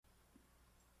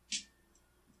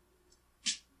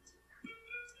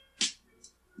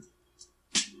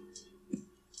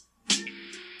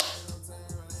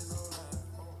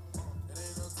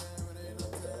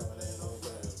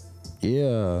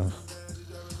Yeah.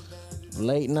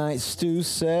 Late night stew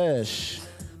sesh.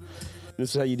 This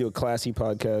is how you do a classy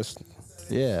podcast.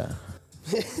 Yeah.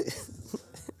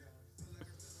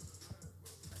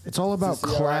 It's all about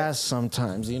class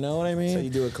sometimes, you know what I mean? So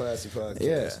you do a classy podcast.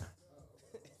 Yeah.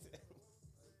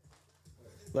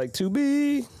 Like to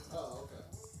be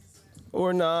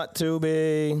or not to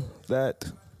be. That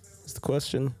is the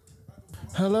question.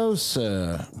 Hello,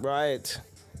 sir. Right.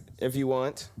 If you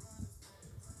want.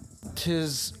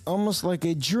 'Tis almost like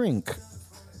a drink.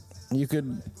 You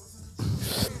could...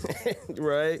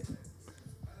 Right.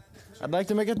 I'd like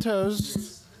to make a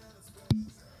toast.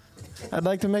 I'd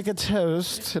like to make a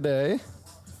toast today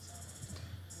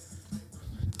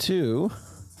to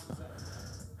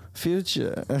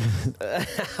Future.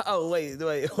 Oh, wait,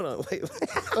 hold on, wait.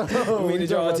 Oh, we need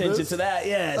to draw attention to that,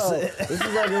 yes. Oh, this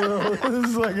is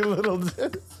like a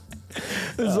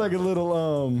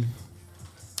little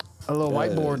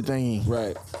whiteboard thingy.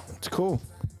 Right. It's cool.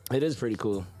 It is pretty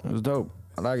cool. It was dope.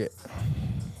 I like it.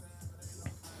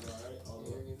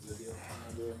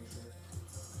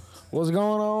 What's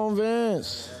going on,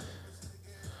 Vince?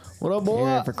 What up, boy?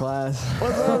 Here for class.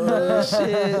 What's up, man?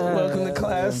 Shit. Welcome to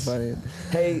class.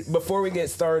 Hey, before we get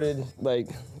started, like,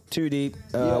 too deep,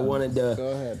 I wanted to Go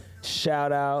ahead.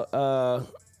 shout out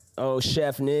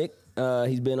Chef Nick.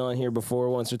 He's been on here before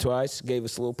once or twice. Gave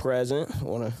us a little present.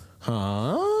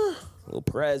 Huh? A little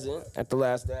present at the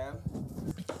last dab.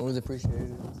 Always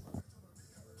appreciated.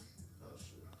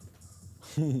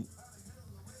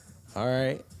 All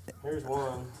right. Here's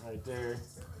one right there.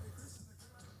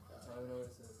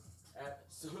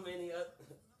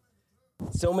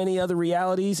 So many other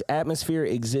realities. Atmosphere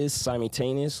exists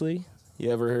simultaneously.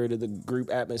 You ever heard of the group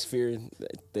Atmosphere?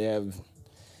 They have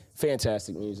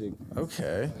fantastic music.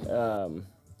 Okay.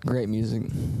 Great music.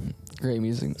 Great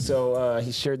music. So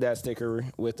he shared that sticker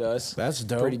with us. That's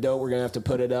dope. Pretty dope. We're gonna have to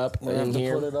put it up We in have to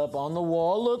here. put it up on the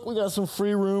wall. Look, we got some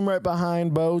free room right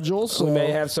behind Bojel. So We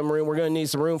may have some room. We're gonna need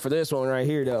some room for this one right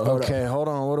here, though. Hold okay, hold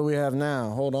on. What do we have now?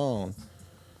 Hold on.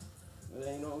 It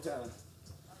ain't no time.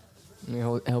 Let me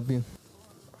help you.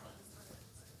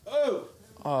 Oh.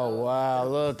 Oh wow!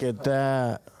 Look at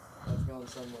that. It's going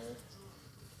somewhere.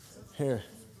 Here.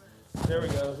 There we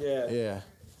go. Yeah. Yeah.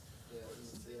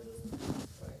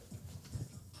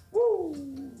 Woo!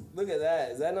 Look at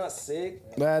that. Is that not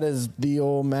sick? That is the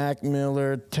old Mac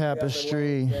Miller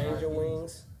tapestry. The angel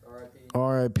wings.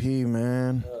 R.I.P.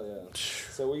 Man. Oh yeah.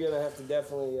 So we're gonna have to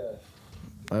definitely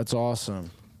That's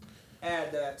awesome.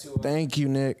 add that to it. Thank you,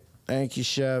 Nick. Thank you,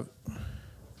 Chef.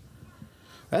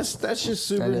 That's just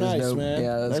super That is nice, dope. man.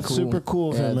 Yeah, that's cool. super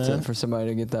cool of him, it's man. for somebody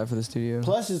to get that for the studio.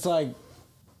 Plus, it's like,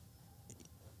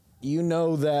 you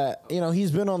know that,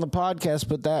 he's been on the podcast,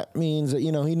 but that means that,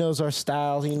 he knows our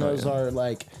style. He knows our,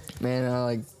 like... Man,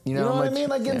 You know how what I much- mean?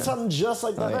 Like, getting yeah. something just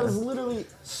like that. Oh, That yeah. is literally,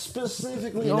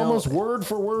 specifically, You know- almost word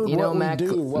for word what Mac, we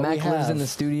do, what Mac we have. lives in the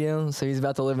studio, so he's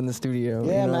about to live in the studio.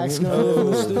 Yeah, you know Mac's what I going mean? to live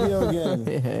in the studio again.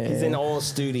 He's in all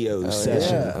studios Oh,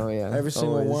 session. yeah. Oh yeah. Every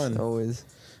single Always, one. Always.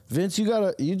 Vince,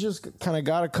 you just kind of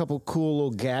got a couple cool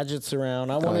little gadgets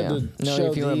around. I wanted to No, show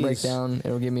if you want to break these. down,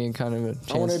 it'll give me a kind of a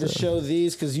chance. I wanted to show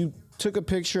these because you took a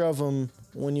picture of them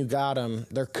when you got them.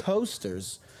 They're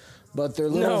coasters, but they're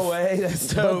little. No way.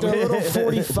 That's But dope. they're little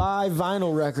 45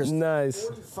 vinyl records. Nice.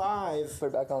 45. Put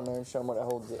it back on there and show them what it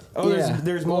holds it. Oh, Yeah.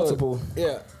 there's Look. multiple.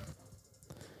 Yeah.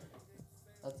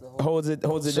 That's the whole. Holds it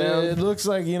So down. it looks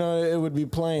like it would be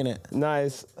playing it.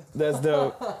 Nice. That's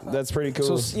dope. That's pretty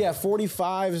cool. So yeah,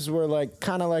 45s were like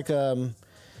kind of like a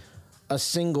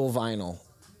single vinyl.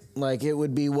 Like it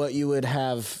would be what you would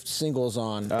have singles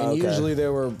on, and okay. usually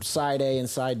there were side A and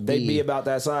side B. They'd be about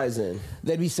that size then.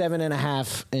 They'd be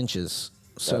 7.5 inches,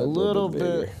 so a little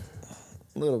bit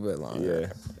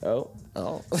longer. Yeah. Oh.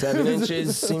 Oh, 7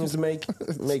 inches seems to make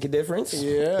a difference.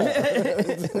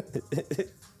 yeah.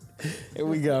 Here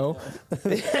we go.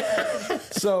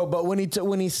 So, but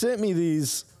when he sent me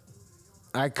these,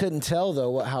 I couldn't tell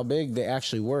though how big they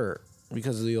actually were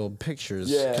because of the old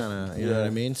pictures. Yeah. Kind of, you know what I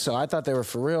mean. So I thought they were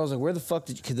for real. I was like, where the fuck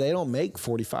did you? Because they don't make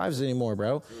 45s anymore,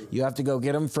 bro. You have to go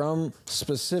get them from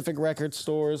specific record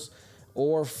stores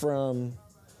or from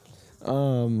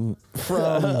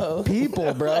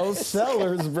people, bro,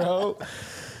 sellers, bro.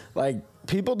 Like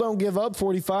people don't give up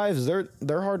 45s.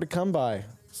 They're hard to come by.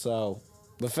 So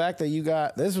the fact that you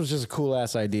got this was just a cool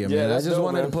ass idea, Yeah, man. I that's just dope,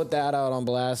 wanted man. to put that out on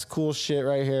blast. Cool shit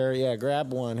right here. Yeah,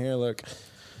 grab one. Here, look.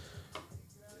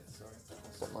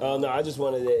 Oh no, I just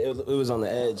wanted it. It was on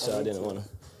the edge, so I didn't want to.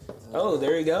 Oh,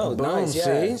 there you go. Boom, Nice.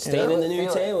 Yeah. see? Staying in the new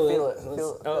Feel it, table. feel it,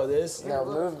 feel it. Oh, this. No,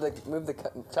 move the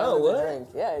cup. Oh, the what? drink.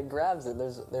 Yeah, it grabs it.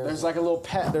 There's There's like a little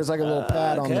pad. There's like a little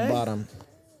pad on the okay. bottom.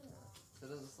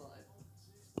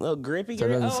 Little grippy. So it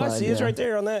doesn't Oh, I slide, see. It's yeah. right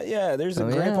there on that. Yeah, there's a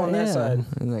Oh, grip yeah, on that yeah. side.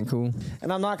 Isn't that cool?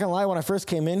 And I'm not gonna lie, when I first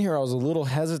came in here, I was a little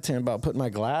hesitant about putting my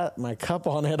cup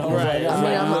on it. I was Right. like, I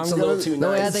mean, I'm looks a little too The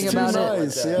way I nice. think Too about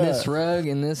nice, it, yeah. this rug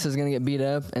and this is gonna get beat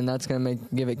up, and that's gonna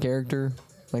give it character.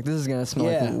 Like this is gonna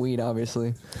smell Yeah. like weed,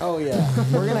 obviously. Oh yeah,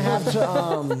 we're gonna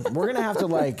have to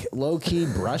like low key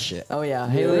brush it. Oh yeah,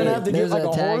 We're Haley, gonna have to get there's like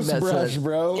a tag horse that brush, says,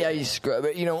 bro. Yeah, you scrub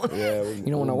it. You don't. Yeah, You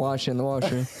don't want to wash it in the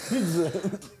washer.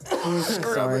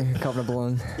 Sorry, coughing up a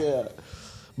lung. Yeah.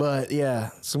 But yeah,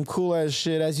 some cool ass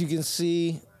shit. As you can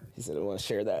see, He said I want to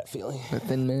share that feeling. A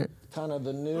thin mint. kind of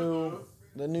the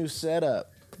new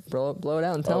setup. Blow it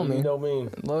out and tell me. You know me.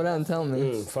 Blow it out and tell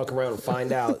me. Fuck around and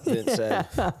find out. Vince said.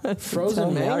 Frozen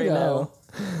Tell me, I already mango.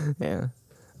 know. Yeah.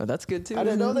 Oh, that's good too. I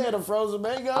didn't know isn't they it? had a frozen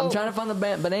mango. I'm trying to find the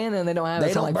banana and they don't have it.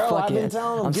 They So don't, I'm like, bro. fuck I've been it.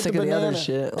 telling them. I'm get sick the of the banana. other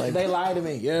shit. Like They lied to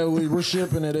me. Yeah, we're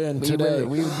shipping it in We today. would-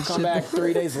 we would come ship back it.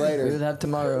 3 days we later. would have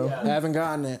tomorrow. I haven't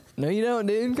gotten it. No, you don't,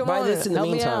 dude. Come Buy on. this in the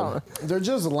help meantime. Me out. They're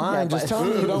just lying. Yeah, just but- tell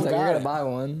me you don't It's like, got you're it. gonna buy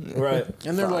one. Right.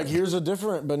 And they're like, here's a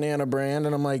different banana brand.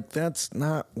 And I'm like, that's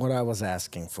not what I was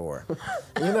asking for.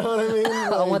 You know what I mean? I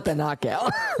Like, want the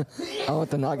knockout. I want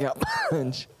the knockout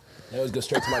punch. It always go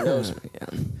straight to my nose. Yeah.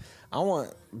 I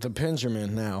want the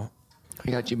Benjamin now.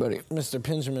 I got you, buddy. Mr.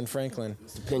 Benjamin Franklin.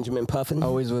 Benjamin Puffin.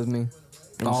 Always with me.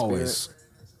 In Always.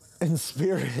 In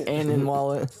spirit. spirit. And in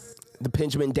wallet. The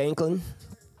Benjamin Danklin.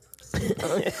 The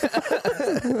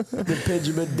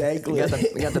Benjamin Danklin.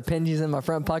 Got the pingies in my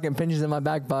front pocket, pingies in my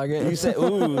back pocket. You said,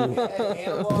 ooh.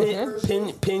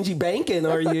 Pingy banking,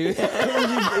 are you? He's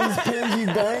Pingy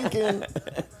banking.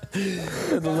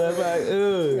 The left eye.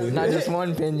 Ooh. Not just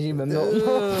one pingy, but Milton.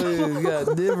 Ooh, you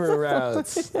got different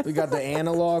routes. We got the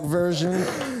analog version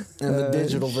and the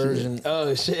digital version.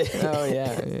 Oh, shit. Oh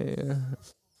yeah.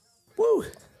 Woo.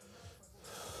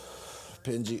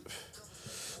 Pingy.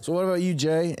 So what about you,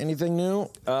 Jay? Anything new?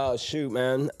 Oh, shoot,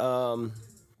 man.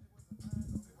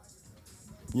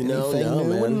 You know, Anything no, new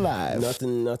man. in life?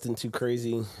 Nothing too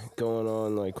crazy going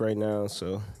on like right now.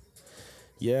 So,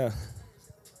 yeah,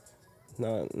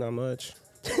 not much.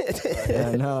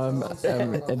 Yeah, no,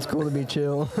 it's cool to be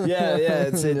chill. Yeah,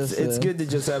 it's Just, good to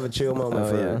just have a chill moment. Oh,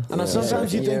 for yeah. I know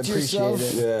sometimes you Yeah, think to appreciate yourself,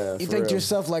 it. Yeah, you for think to real.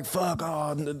 yourself like, "Fuck,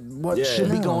 what Yeah. should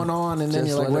be No. going on?" And then Just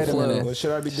you're like, let "Wait it a flow. minute, What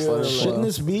should I be Slow doing? down. shouldn't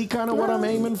this be kind of what I'm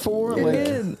aiming for?" I'm Like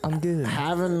good. I'm good.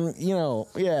 having,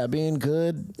 being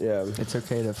good. Yeah. It's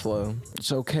okay to flow.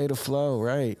 It's okay to flow,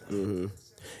 right? And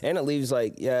it leaves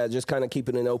like, just kind of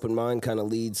keeping an open mind kind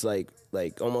of leads like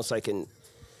almost like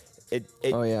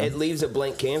Oh, yeah. it leaves a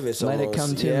blank canvas. Let it almost.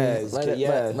 come to me. It's- Let it-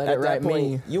 yeah. let At it that write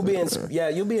point, me. You'll be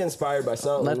inspired by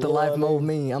something. Let the you know life what I mold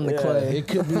mean? me. I'm the Yeah. clay. It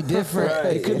could be different.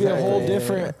 Right, It could be a whole yeah,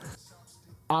 different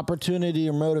opportunity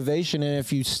or motivation. And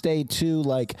if you stay too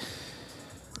like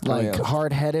yeah.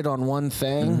 hard headed on one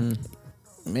thing,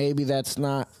 maybe that's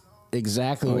not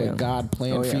exactly Oh, what yeah. God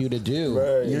planned Oh, for yeah. you to do.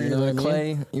 Right. You're You know the what I mean?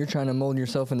 clay. You're trying to mold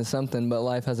yourself into something, but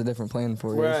life has a different plan for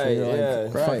you. So Right, you're like,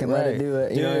 yeah. fucking let Right, it do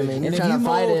it. You know what I Dude. mean? And You're if trying you to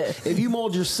fight mold, it. if you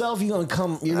mold yourself, you're gonna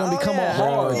become yeah. a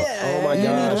hard. Oh my you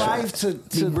gosh. need life to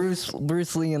Be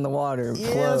Bruce Lee in the water.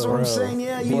 yeah, that's what I'm saying.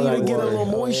 Yeah, you More need to like get a water. little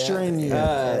moisture in you.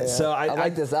 So I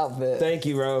like this outfit. Thank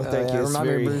you, bro. Thank yeah, you. It's remind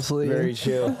me of very, Bruce Lee. very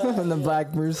chill. And the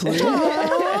black Bruce Lee.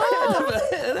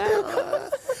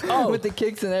 With the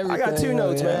kicks and everything. I got two Oh,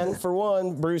 notes, yeah. man. For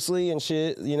one, Bruce Lee and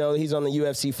shit. You know, he's on the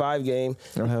UFC 5 game.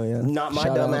 Oh, hell yeah. Not my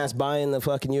Shout dumb out. ass buying the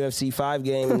fucking UFC 5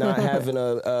 game and not having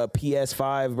a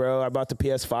PS5, bro. I bought the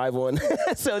PS5 one.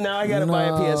 So now I gotta buy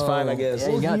a PS5, I guess. Yeah,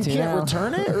 you Well, got you to can't now.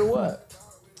 return it or what?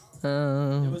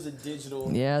 It was a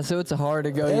digital. Yeah, so it's hard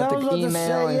to go. You Yeah, I have was to about to email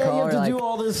say, and yeah, call. you have to like, do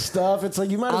all this stuff. It's like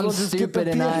you might as I'm well just get the stupid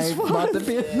and I PS5. bought the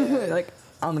PS5. Like,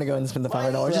 I'm gonna go ahead and spend the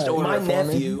 $5. Just order My it for me.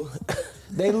 nephew.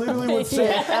 They literally would say,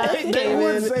 they Came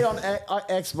would in. say on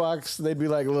Xbox, they'd be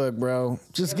like, "Look, bro,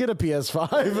 just get a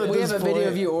PS5." At We this have a video point.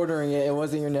 of you ordering it. It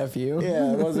wasn't your nephew.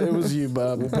 Yeah, it was you,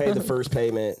 bub. Pay the first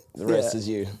payment. The rest Yeah. is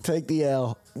you. Take the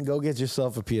L. And go get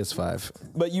yourself a PS5.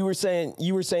 But you were saying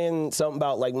something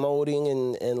about like molding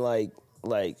and like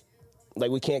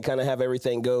we can't kind of have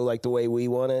everything go like the way we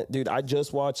want it. Dude, I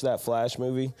just watched that Flash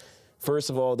movie.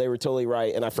 First of all, they were totally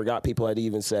right, and I forgot people had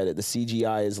even said it. The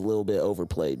CGI is a little bit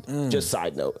overplayed. Just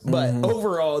side note. But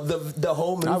overall, the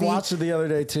whole movie. I watched it the other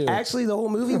day too. Actually, the whole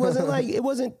movie wasn't like it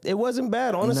wasn't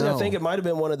bad. Honestly, No. I think it might have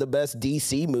been one of the best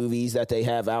DC movies that they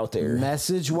have out there.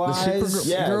 Message The wise,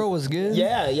 Yeah. Girl was good.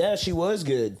 Yeah, she was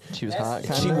good. She was hot.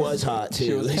 Kinda. She was hot too.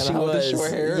 She was kind of hot with the short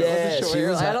hair. Yeah, Short she hair.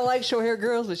 was I hot. don't like short hair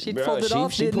girls, but she Bro, pulled it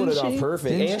off. she pulled it didn't off she?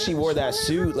 perfect, Didn't and she wore that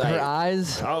suit. Like her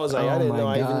eyes. I was like, Oh I didn't my know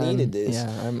I even God. needed this.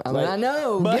 Yeah, I mean, Like, I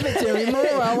know. But- Give it to me more.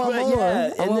 I want but more.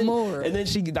 yeah, I want more. And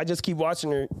then I just keep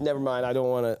watching her. Never mind. I don't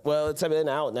want to. Well, it's been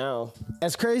out now.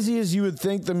 As crazy as you would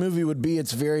think the movie would be,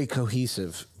 it's very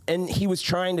cohesive. And he was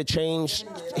trying to change.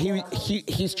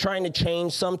 He's trying to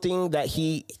change something that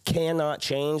he cannot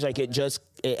change. Like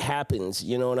it happens.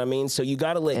 You know what I mean? So you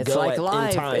got to let It's go like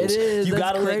life. in times. It is. You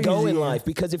got to let go in crazy. life,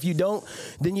 because if you don't,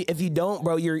 if you don't,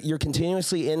 bro, you're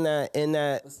continuously in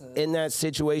that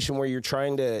situation where you're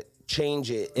trying to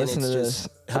change it. And Listen to it's this. just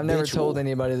I've never habitual. told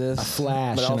anybody this. A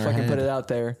flash but I'll in our fucking put head. it out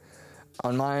there.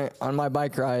 On my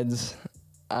bike rides,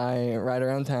 I ride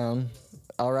around town.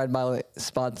 I'll ride by like,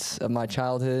 spots of my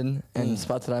childhood and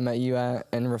spots that I met you at,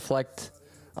 and reflect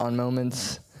on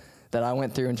moments that I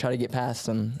went through and try to get past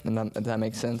them. And if that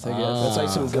makes sense, I guess. That's like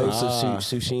some Ghost of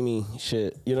Tsushima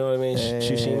shit. You know what I mean?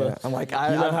 Tsushima. I'm like, You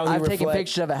know how he I've taken reflect-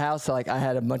 pictures of a house that like I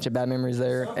had a bunch of bad memories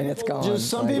there, and it's gone. Just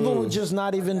some Like, people would just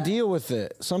not even deal with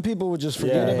it. Some people would just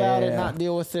forget Yeah. about it, Yeah. not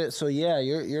deal with it. So yeah,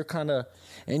 you're kind of,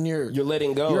 and you're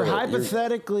letting go. You're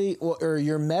hypothetically or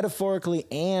you're metaphorically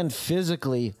and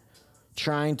physically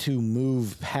trying to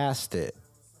move past it.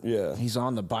 Yeah. He's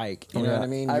on the bike. You know yeah. what I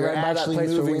mean? I You're ride by that actually place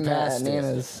where we moving met past at it.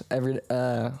 Nana's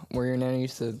where your Nana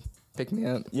used to pick me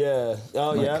up. Yeah.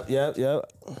 Oh, yep.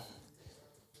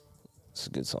 It's a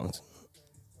good song.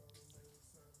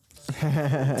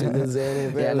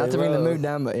 Yeah, not to bring the mood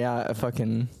down, but yeah,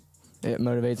 it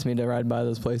motivates me to ride by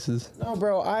those places. No,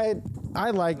 bro, I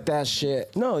like that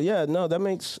shit. No, that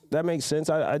makes sense.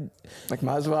 I Like,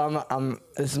 might as well.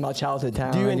 This is my childhood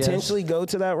town. do you I guess. intentionally go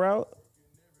to that route?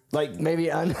 Like, Maybe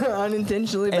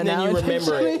unintentionally, but and then now you remember it.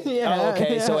 intentionally. Yeah, Oh,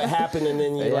 okay, yeah. so it happened, and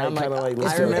then you Yeah, I'm kind of like.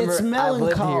 I remember. It's I've lived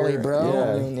melancholy, here. bro. Yeah,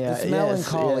 I mean, yeah, It's yes,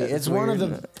 melancholy. yeah, It's one of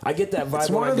weird. the. I get that vibe. It's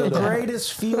when one I of go the to-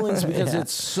 greatest feelings because Yeah.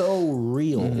 it's so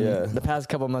real. Yeah. The past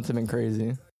couple months have been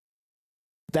crazy.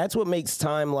 That's what makes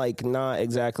time like not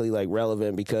exactly like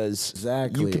relevant, because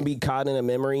Exactly. you can be caught in a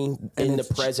memory in the it's-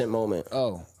 present moment.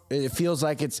 Oh, it feels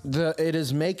like it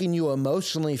is making you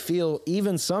emotionally feel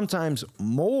even sometimes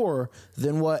more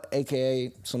than what,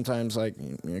 AKA sometimes like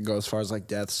it goes as far as like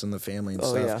deaths in the family and Oh,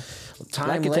 stuff. yeah. Time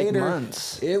That could take later,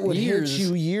 months, it would years. hit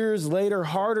you years later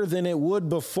harder than it would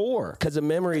before. Because the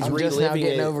memories I'm reliving just now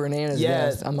getting it. over Nana's Yeah.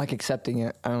 death. I'm like accepting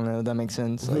it. I don't know. If that makes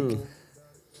sense. Like,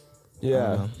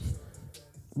 Yeah.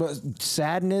 But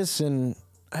sadness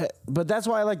but that's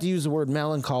why I like to use the word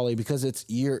melancholy, because it's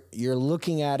you're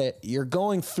looking at it, you're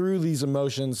going through these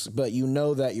emotions, but you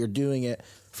know that you're doing it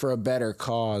for a better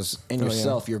cause in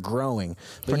yourself. You're growing,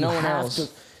 but For you no one have else. to.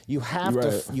 You have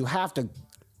Right. to. You have to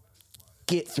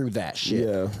get through that shit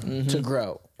Yeah. to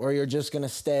grow, or you're just gonna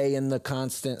stay in the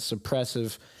constant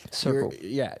suppressive Circle.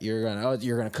 You're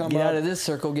gonna come get up. out of this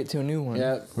circle, get to a new one.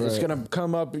 Yeah, it's Right. gonna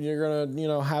come up, and you're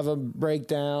gonna have a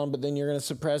breakdown, but then you're gonna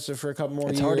suppress it for a couple more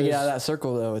years. It's hard to get out of that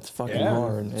circle though. It's fucking Yeah,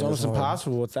 hard. it's It is almost hard.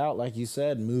 impossible without, like you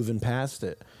said, moving past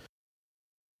it.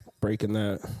 Breaking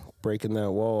that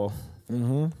wall.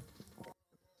 Mm-hmm.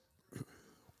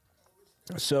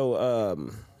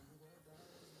 So,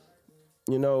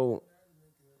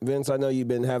 Vince, I know you've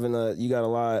been having you got a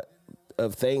lot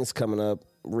of things coming up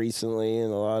recently,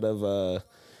 and a lot of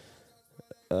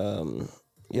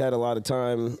you had a lot of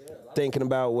time thinking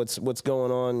about what's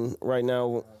going on right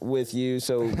now with you.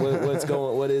 So what is I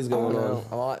going don't on? know.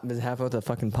 A lot been happening with the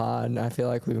fucking pod. I feel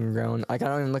like we've been growing. Like, I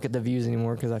don't even look at the views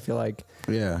anymore because I feel like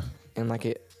Yeah. in like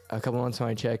a couple months when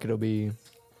I check, it'll be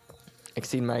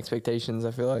exceeding my expectations.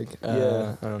 I feel like.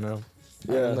 Yeah. I don't know.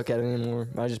 I Yeah. don't look at it anymore.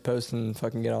 I just post and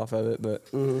fucking get off of it. But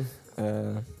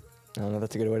Mm-hmm. I don't know.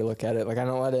 That's a good way to look at it. Like, I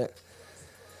don't let it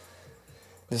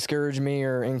discourage me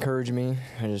or encourage me.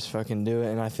 I just fucking do it,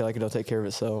 and I feel like it'll take care of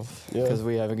itself Yeah. because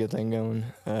we have a good thing going.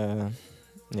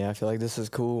 Yeah, I feel like this is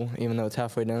cool, even though it's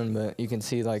halfway done. But you can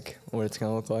see like what it's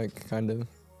gonna look like, kind of.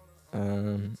 Yeah.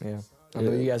 I don't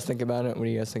know what you guys think about it. What do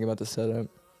you guys think about the setup?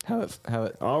 How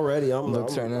it Already, I'm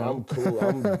Looks right now. I'm cool.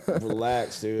 I'm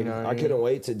relaxed, dude. You know what I I mean? couldn't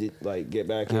wait to get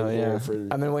back in Hell here yeah. for.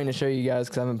 I've been waiting to show you guys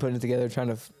because I've been putting it together, trying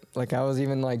to like I was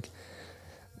even like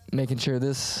making sure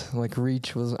this like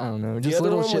reach was, I don't know, The just other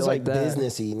little one shit was like that.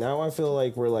 businessy. Now I feel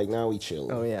like we're like now we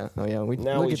chill. Oh yeah. We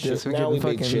Now look we at this. chill- We now can we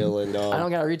big fucking chillin', dog. I don't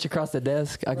gotta reach across the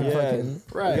desk. I can Yeah, fucking.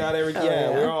 We got every. Hell Yeah,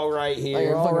 yeah. we're all right I here. can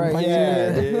We're all fucking right. punch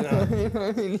Yeah, you. dude. You know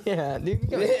what I mean? Yeah,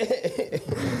 dude.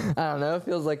 I don't know. It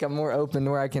feels like I'm more open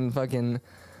where I can fucking.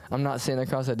 I'm not sitting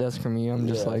across that desk from you. I'm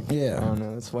just Yeah. like, Yeah. I don't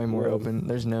know. It's way more Yeah. open.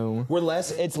 There's no. We're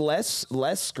less. It's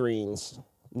less screens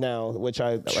now, which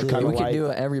I True. kind We of could like. do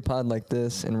every pod like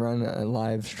this and run a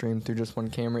live stream through just one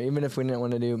camera, even if we didn't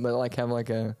want to do, but like have like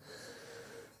a.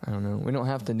 I don't know. We don't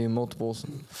have to do multiples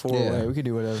four-way. Yeah. We could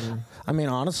do whatever. I mean,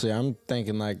 honestly, I'm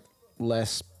thinking like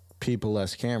less people,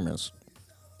 less cameras.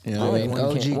 You know what I mean?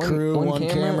 OG crew, one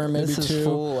camera, maybe this is two.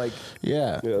 full, like,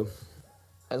 Yeah.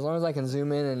 as long as I can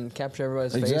zoom in and capture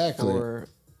everybody's face Exactly. for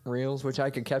reels, which I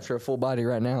could capture a full body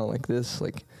right now, like this,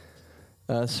 like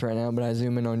us right now, but I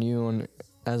zoom in on you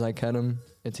as I cut them,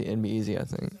 it'd be easy, I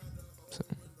think. So.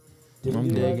 I'm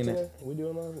digging it. We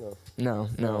doing live? No.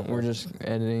 No, we're just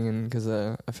editing, and because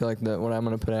I feel like what I'm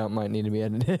gonna put out might need to be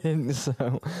edited,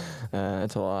 so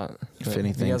it's a lot. If But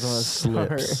anything you guys wanna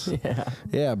start? slips. Yeah.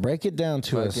 Yeah, break it down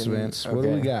to us, Fucking- Vince. What do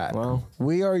we okay, got? well.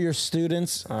 We are your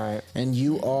students, All right. and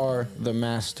you are the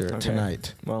master Okay.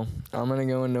 tonight. Well, I'm gonna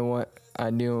go into what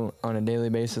I do on a daily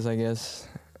basis, I guess,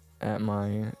 at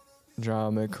my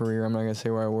job, a career. I'm not gonna say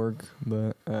where I work,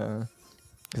 but because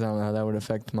I don't know how that would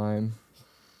affect my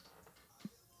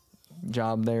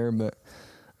job there. But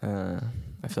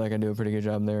I feel like I do a pretty good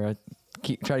job there. I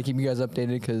try to keep you guys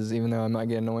updated, because even though I might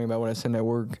get annoying about what I send at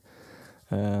work,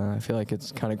 I feel like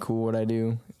it's kind of cool what I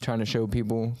do, trying to show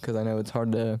people, because I know it's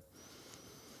hard to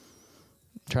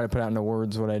try to put out into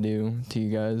words what I do to you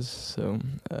guys. So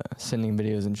sending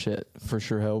videos and shit for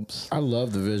sure helps. I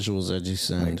love the visuals that you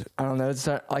send. Like, I don't know. It's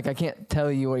not, like I can't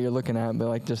tell you what you're looking at, but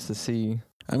like just to see.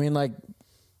 I mean, like,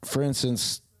 for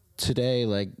instance, today,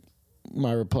 like,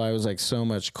 my reply was like, so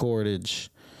much cordage,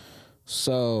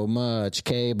 so much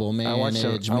cable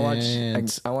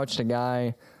management. I watched a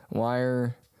guy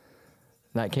wire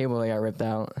that cable that got ripped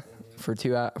out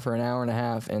for an hour and a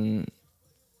half, and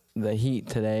the heat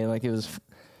today, like, it was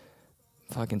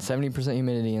fucking 70%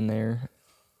 humidity in there.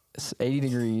 It's 80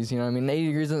 degrees, you know what I mean? 80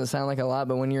 degrees doesn't sound like a lot,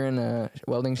 but when you're in a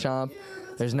welding shop,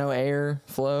 there's no air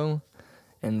flow,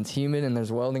 and it's humid, and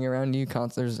there's welding around you.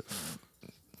 There's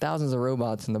thousands of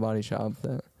robots in the body shop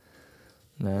that.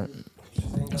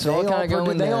 So I'll kind of go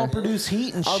into. They all produce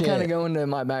heat and I'll shit. kind of go into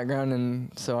my background,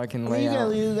 and so I can lay You out.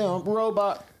 gotta use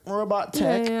robot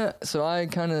tech. Yeah. So I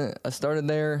started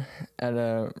there at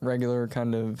a regular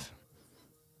kind of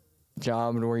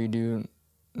job where you do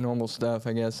normal stuff,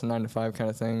 I guess, a 9 to 5 kind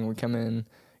of thing. We come in,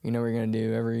 you know what you're gonna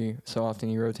do. Every so often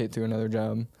you rotate through another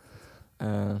job.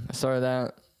 I started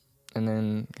that, and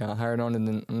then got hired on to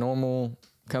the normal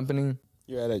company.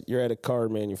 You're at a car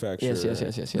manufacturer. Yes.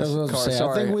 That's what I was gonna say.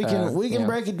 I think we can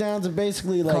break it down to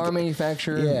basically like car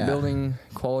manufacturer, yeah. building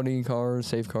quality cars,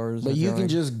 safe cars. But you can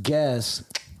just guess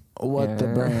what the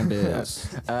Yeah. brand is.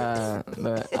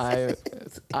 But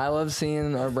I love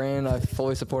seeing our brand. I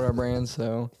fully support our brand.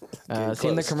 So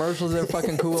seeing the close. commercials, they're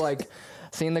fucking cool. Like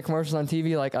seeing the commercials on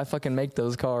TV, like I fucking make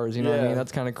those cars. You know what I Yeah. mean?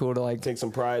 That's kind of cool to like. Take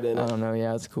some pride in I it. don't know.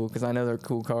 Yeah, it's cool because I know they're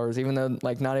cool cars, even though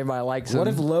like not everybody likes What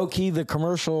them. if low key the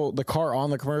car on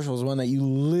the commercial is one that you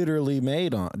literally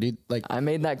made on? Dude, like I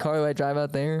made that car that I drive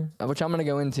out there, which I'm gonna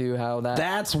go into how that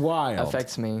that's wild.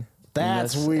 affects me.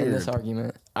 That's in weird. this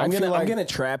argument. I'm feel gonna like- I'm gonna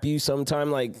trap you sometime,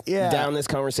 like Yeah. down this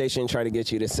conversation, and try to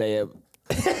get you to say it.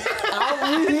 He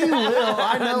will.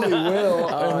 I know he will.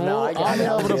 Oh, And no, I got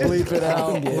I'll be it. able to bleep it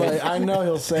out, but I know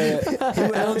he'll say it.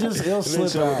 He'll slip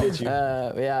Eventually we'll out. get you.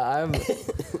 Yeah,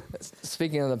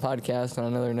 speaking of the podcast, on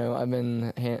another note, I've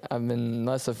been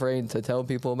less afraid to tell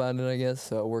people about it, I guess.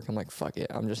 So at work, I'm like, fuck it.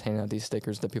 I'm just handing out these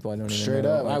stickers to people I don't even Straight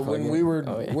know. up. Like, When fuck we it. were,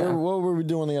 Oh, yeah. what were we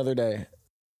doing the other day?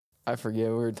 I forget.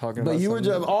 We were talking But about you were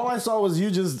something. just, all I saw was you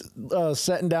just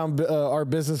setting down our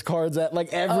business cards at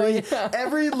like every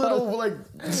little like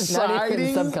Not even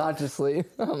siding. subconsciously.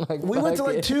 I'm like, We went to fuck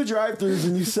like it. 2 drive-throughs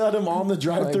and you set them on the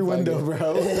drive-through Like, fuck window, it.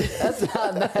 bro. That's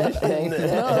not bad thing.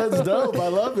 No, that's dope. I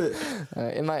love it.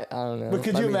 It might. I don't know. But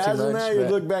could Might you be too imagine much, that? You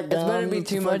but look back It's better down, to be it's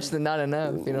too like- much than not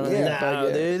enough. You know what I mean? Yeah. Fuck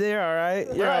it. Dude, they're all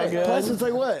right. You're all Right. good. Plus, it's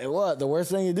like what? The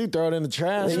worst thing you do, throw it in the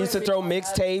trash. They used to throw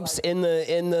mixtapes in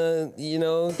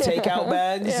the takeout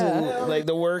bags Yeah. and like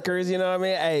the workers, you know what I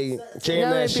mean? Hey, jam You know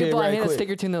how many that shit people I right hand a quick.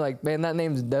 sticker to and they're like, man, that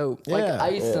name's dope. Like, Yeah. I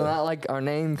used to not like our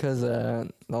name because the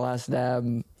last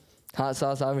dab, hot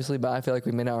sauce, obviously, but I feel like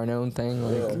we made our own thing.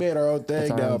 Like, We made our own thing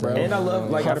It's our now, own bro. thing. And I love,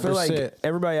 like, I feel 100%. like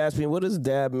everybody asks me, what does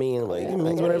dab mean? Like, it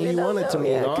means whatever you want it to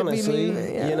mean, Yeah, it could be honestly.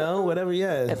 mean, yeah. You know, whatever,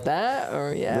 yeah. if that,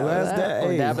 or The or last that, dab,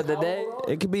 or hey. dab of the day.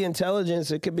 It could be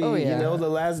intelligence. It could be, Oh, yeah. the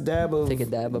last dab of. Take a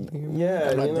dab up here.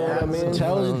 Yeah, you know what I mean?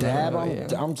 Intelligent dab. Yeah.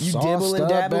 I'm You sauced dibble and up,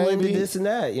 dabble into baby. this and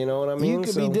that, you know what I mean? You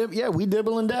could be dip. Yeah, we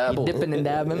dibble and dabble. Dipping and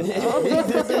dabbing. We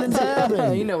dipping and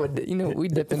dabbing. you know what we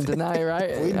dipping tonight,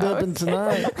 right? We dipping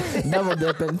tonight. Double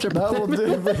dipping, triple Double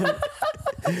dipping.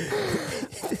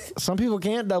 Some people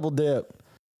can't double dip.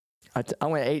 I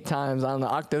went 8 times on the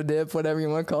octo dip, whatever you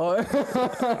want to call it.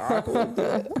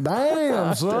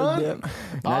 Damn, son. Dip.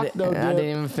 And I Octo didn't dip.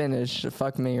 even finish.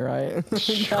 Fuck me, right?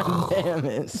 God damn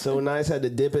it. So nice, had to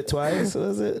dip it twice,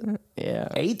 was it? Yeah.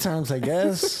 8 times, I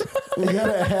guess. We got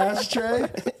an ashtray.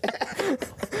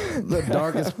 The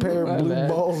darkest pair My of blue bad.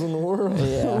 balls in the world.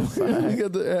 Yeah, We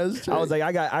got the ashtray. I was like,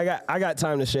 I got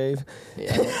time to shave.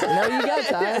 Yeah. No, you got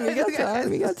time. You got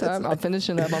time. You got time. I'm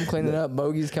finishing up. I'm cleaning up.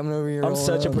 Bogey's coming over here. I'm such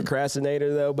a rolling up.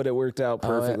 procrastinator though, but it worked out Oh,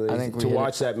 perfectly I think we to hit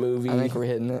watch that movie. I think we're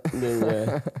hitting it.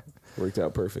 Then, worked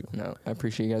out perfect. No, I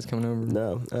appreciate you guys coming over.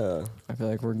 No, I feel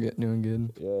like we're doing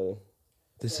good. yeah,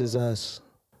 this is us.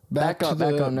 Back on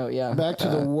note, yeah. Back to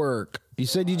the work. You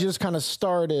said you just kind of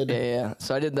started. Yeah.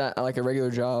 So I did that like a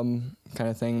regular job kind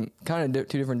of thing, kind of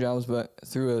two different jobs, but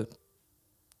through a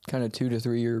kind of 2 to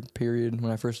 3 year period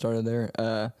when I first started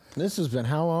there. This has been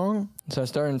how long? So I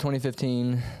started in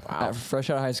 2015. Wow. Fresh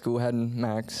out of high school, had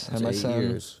Max, had That's my 8 son.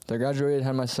 years. So I graduated,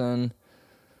 had my son,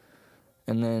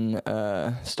 and then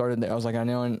started there. I was like,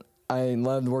 I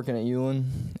loved working at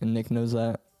Ulan, and Nick knows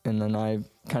that. And then I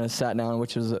kind of sat down,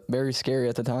 which was very scary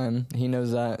at the time. He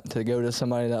knows that, to go to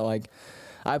somebody that like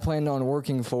I planned on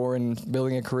working for and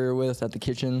building a career with at the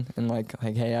kitchen, and like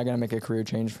hey, I gotta make a career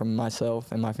change for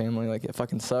myself and my family. Like it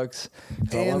fucking sucks.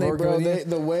 I And love they, working bro, with you.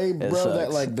 the way, bro, that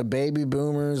sucks. like the baby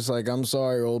boomers, like I'm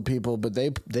sorry, old people, but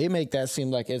they make that seem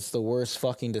like it's the worst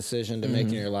fucking decision to make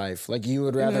in your life. Like you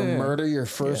would rather Yeah. murder your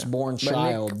firstborn But Nick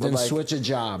child would, than like- switch a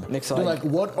job. Nick's They're like-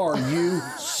 like, what are you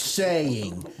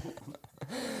saying?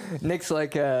 Nick's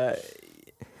like, bro,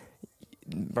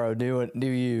 do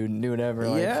whatever.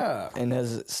 Like, Yeah. and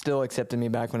has still accepted me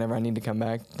back whenever I need to come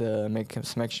back to make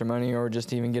some extra money or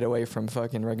just even get away from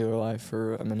fucking regular life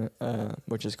for a minute,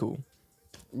 which is cool.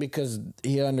 Because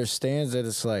he understands that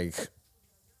it's like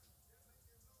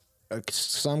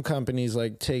some companies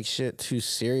like take shit too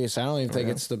serious. I don't even think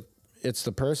it's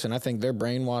the person. I think they're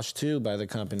brainwashed too by the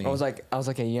company. I was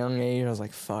like a young age. I was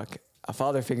like, fuck, a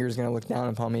father figure is gonna look down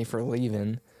upon me for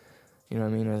leaving. You know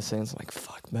what I mean? In a sense, like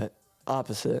fuck, but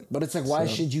opposite. But it's like, why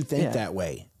So, should you think yeah. that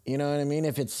way? You know what I mean?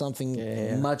 If it's something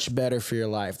Yeah. much better for your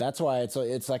life, that's why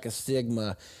it's like a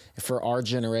stigma for our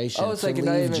generation Oh, it's to like leave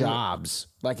not even- jobs.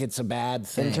 Like it's a bad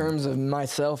thing. In terms of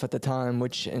myself at the time,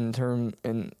 which in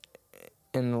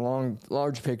the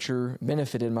large picture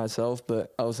benefited myself,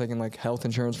 but I was thinking like health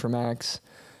insurance for Max,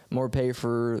 more pay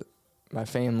for my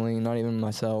family, not even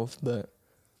myself, but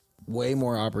way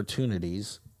more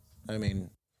opportunities. I mean,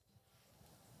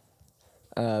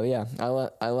 yeah,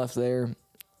 I left there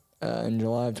in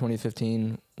July of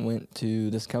 2015. Went to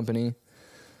this company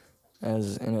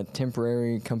as in a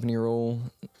temporary company role,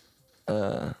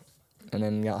 and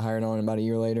then got hired on about a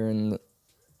year later and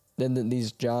did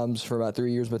these jobs for about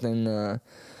 3 years. But then I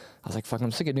was like, "Fuck,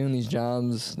 I'm sick of doing these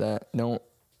jobs that don't."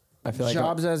 I feel like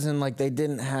jobs as in like they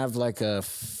didn't have like a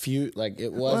few, like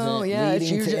it wasn't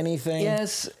leading to anything.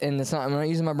 Yes, and it's not. I'm not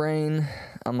using my brain.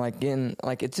 I'm like getting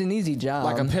like it's an easy job.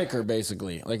 Like a picker,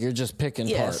 basically. Like you're just picking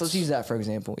Yes, parts. let's use that for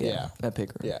example. Yeah, Yeah. that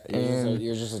picker. Yeah, And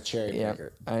you're just a cherry yeah,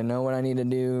 picker. I know what I need to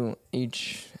do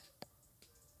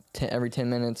every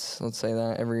 10 minutes. Let's say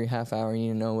that every half hour, you need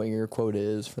to know what your quota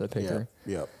is for the picker.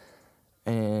 Yep.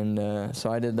 And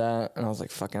so I did that, and I was like,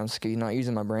 "Fuck, I'm scared not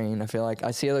using my brain." I feel like I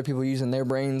see other people using their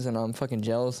brains, and I'm fucking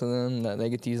jealous of them that they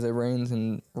get to use their brains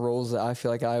in roles that I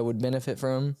feel like I would benefit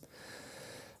from.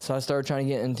 So I started trying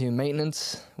to get into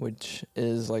maintenance, which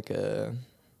is like a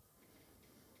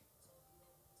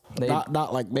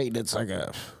Not like maintenance, like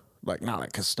not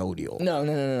like custodial.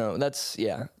 No. That's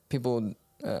people.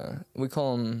 We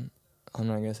call them. I'm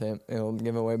not gonna say it. It'll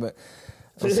give away, but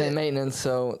I'll say maintenance.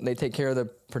 So they take care of the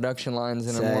production lines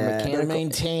in a more They're mechanical,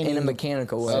 maintaining in a the-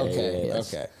 mechanical way. Okay,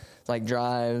 Yes. okay. Like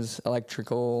drives,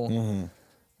 electrical,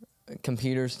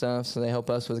 computer stuff. So they help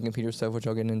us with the computer stuff, which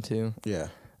I'll get into. Yeah.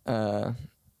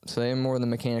 So they're more the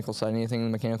mechanical side.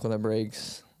 Anything mechanical that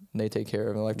breaks, they take care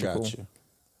of. Electrical, Got you.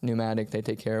 pneumatic, they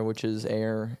take care of, which is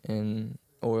air and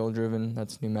oil driven.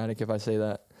 That's pneumatic. If I say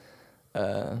that.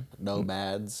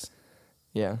 Nomads.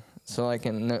 Yeah. So like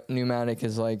a pneumatic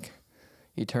is like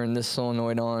you turn this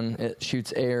solenoid on, it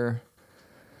shoots air.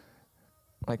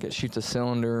 Like it shoots a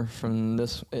cylinder from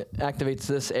this, it activates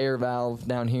this air valve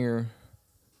down here.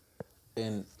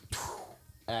 And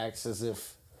acts as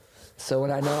if. So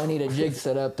when I know I need a jig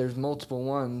set up, there's multiple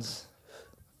ones.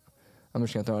 I'm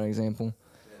just gonna throw out an example.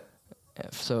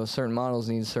 So certain models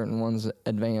need certain ones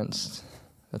advanced.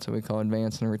 That's what we call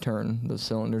advance and return. The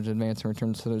cylinders advance and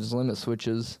return. So there's limit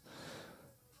switches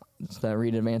that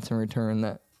read advance and return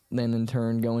that then in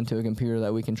turn go into a computer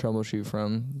that we can troubleshoot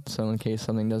from. So in case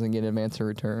something doesn't get advance or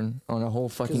return on a whole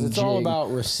fucking Because it's jig. all about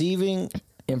receiving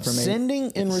Information.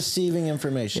 sending and receiving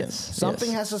information. Yes,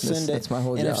 Something yes. has to send it. That's my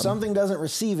whole and if job. something doesn't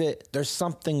receive it, there's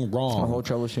something wrong. my whole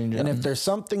troubleshooting And job. if there's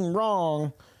something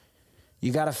wrong,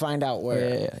 you got to find out where.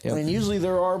 Yeah, yep. And usually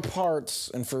there are parts,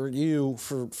 and for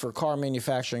car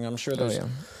manufacturing, I'm sure there's yeah.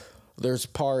 there's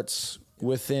parts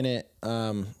within it.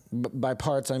 By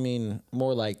parts, I mean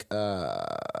more like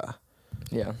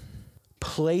Yeah.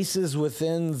 places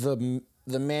within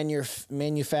the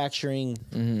manufacturing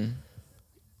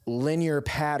linear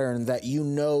pattern that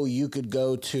you could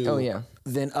go to. Oh, yeah.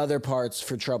 Than other parts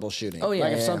for troubleshooting. Oh, yeah,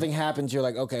 like if yeah, something happens, you're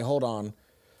like, okay, hold on.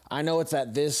 I know it's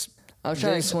at this. I was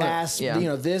trying to explain. Yeah. You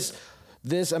know,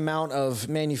 this amount of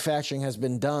manufacturing has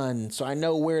been done, so I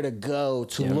know where to go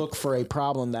to look for a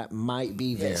problem that might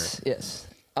be there. Yes.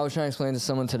 I was trying to explain to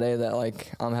someone today that,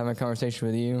 like, I'm having a conversation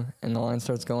with you, and the line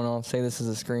starts going off. Say this is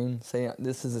a screen. Say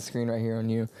this is a screen right here on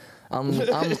you. I'm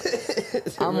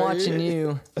watching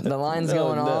you. The line's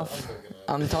going off.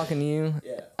 I'm talking to you.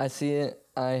 Yeah. I see it.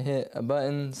 I hit a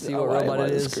button. See what robot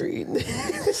it is.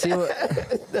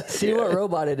 see what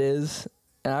robot it is.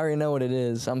 And I already know what it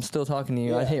is. I'm still talking to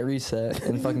you. I hit reset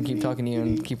and fucking keep talking to you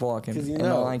and keep walking. You and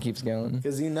know. the line keeps going.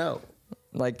 Because you know.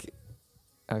 Like,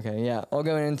 okay, yeah. I'll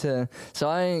go into. So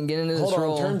I ain't getting into this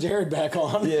role. Turn Jared back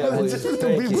on. Yeah, please.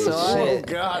 Thank you. So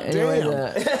God anyway,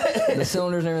 damn. the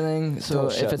cylinders and everything. So Don't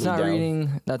if shut it's me not down.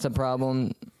 reading, that's a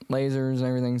problem. Lasers and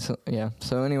everything. So, yeah.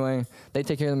 So anyway, they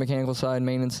take care of the mechanical side,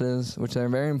 maintenances, which are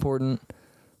very important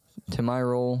to my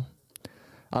role.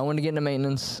 I wanted to get into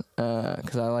maintenance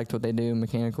because I liked what they do,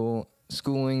 mechanical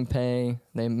schooling, pay.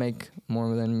 They make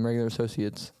more than regular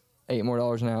associates. $8 more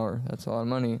an hour. That's a lot of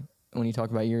money when you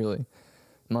talk about yearly,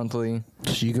 monthly,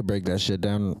 So you could break that shit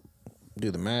down,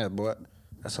 do the math, boy.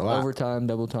 That's a lot. overtime,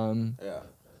 double time,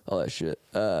 all that shit.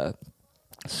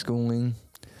 Schooling.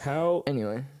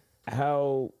 Anyway.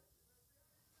 How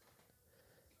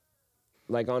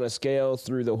like on a scale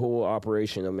through the whole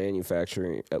operation of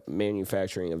manufacturing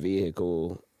a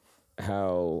vehicle,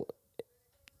 how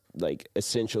like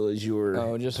essential is your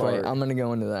Oh, just part? wait. I'm gonna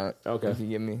go into that. Okay. If you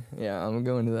give me, yeah, I'm gonna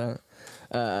go into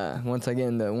that. Once I get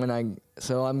into I'm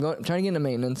trying to get into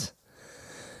maintenance,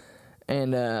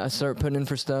 and I start putting in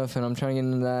for stuff, and I'm trying to get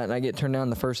into that, and I get turned down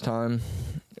the first time,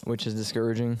 which is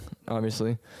discouraging,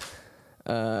 obviously.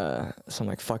 So I'm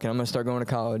like, fuck it, I'm gonna start going to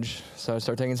college. So I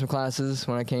start taking some classes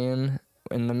when I can.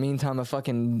 In the meantime, I'm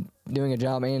fucking doing a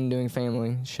job and doing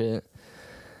family shit,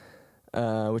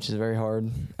 which is very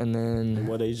hard. And then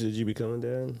What age did you become a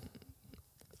dad?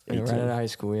 right out of high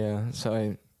school, yeah. So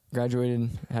I graduated,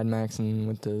 had Max, and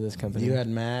went to this company. You had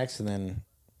Max, and then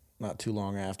not too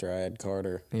long after I had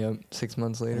Carter. Yep, 6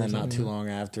 months later. And then or not something. too long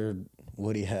after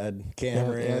Woody had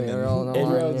Cameron. Yeah, they're and all on the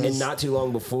line. And not too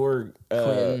long before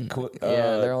Quentin.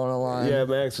 Yeah, they're all on the line. Yeah,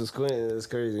 Max was Quentin. That's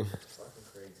crazy.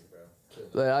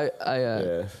 But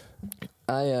Yeah.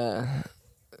 I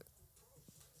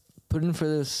put in for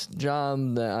this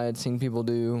job that I had seen people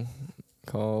do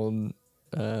called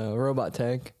Robot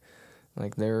Tech.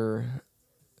 Like their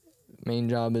main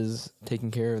job is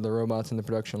taking care of the robots in the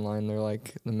production line. They're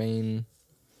like the main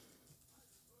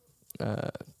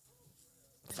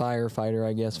firefighter,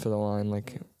 I guess, for the line.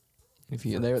 Like if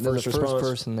you they're the First first response.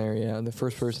 person there. Yeah, the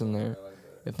first person there.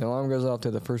 If the alarm goes off,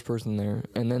 they're the first person there,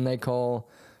 and then they call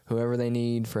whoever they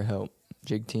need for help.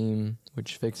 Jig team,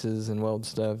 which fixes and welds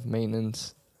stuff,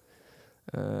 maintenance,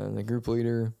 the group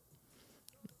leader,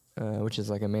 which is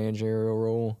like a managerial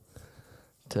role,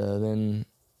 to then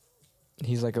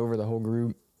he's like over the whole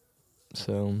group.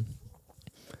 So,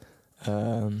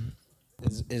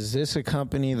 Is this a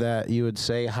company that you would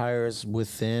say hires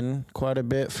within quite a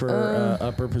bit for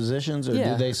upper positions, or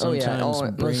do they sometimes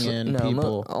bring in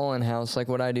people? All in house. Like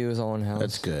what I do is all in house.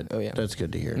 That's good. Oh yeah, That's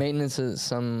good to hear. maintenance is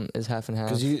half and half.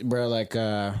 Because you, bro, like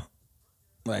for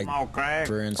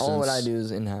instance, all what I do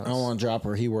is in house. I don't want to drop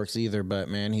where he works either, but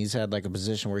man, he's had like a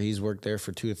position where he's worked there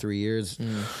for 2 or 3 years,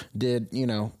 did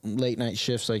late night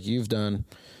shifts like you've done,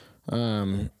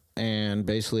 and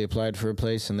basically applied for a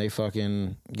place, and they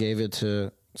fucking gave it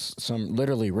to some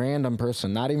literally random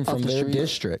person, not even from their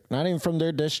district,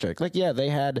 Like, yeah, they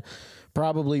had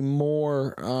probably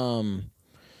more,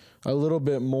 a little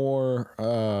bit more,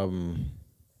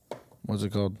 what's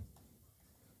it called?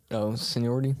 Oh,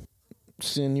 seniority.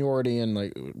 And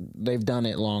like they've done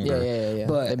it longer. Yeah.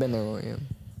 But they've been there long, yeah.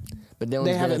 But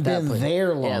they haven't been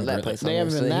there longer. Yeah, that place they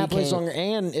haven't been that place longer.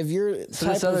 And if you're so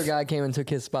this other guy came and took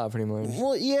his spot pretty much.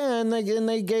 well, yeah, and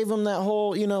they gave him that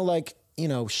whole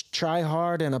try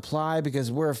hard and apply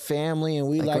because we're a family and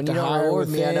we like when to you don't hire reward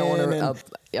me, I don't want within,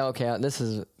 to. Okay, this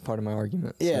is part of my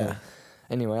argument. So. Yeah.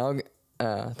 Anyway,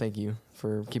 thank you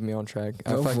for keeping me on track.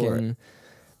 Go I for fucking it.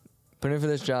 put in for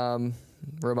this job,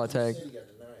 Robot Tech.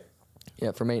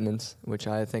 Yeah, for maintenance, which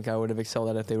I think I would have excelled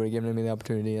at if they would have given me the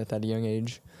opportunity at that young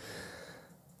age,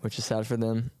 which is sad for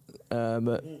them.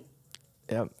 But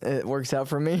yeah, it works out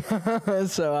for me.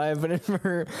 So I put in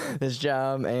for this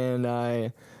job, and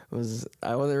I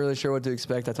I wasn't really sure what to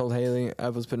expect. I told Haley I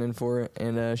was putting in for it,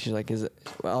 and she's like, "Is it?"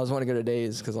 Well, I was wanting to go to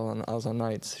days because I was on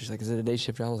nights. She's like, "Is it a day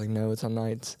shift?" I was like, "No, it's on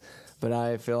nights," but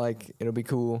I feel like it'll be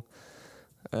cool.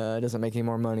 It doesn't make any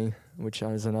more money, which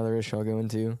is another issue I'll go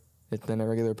into. Than a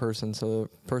regular person. So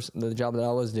the job that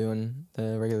I was doing,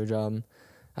 the regular job,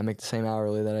 I make the same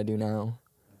hourly that I do now,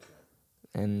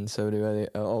 and so do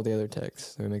all the other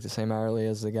techs. They make the same hourly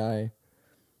as the guy,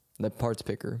 the parts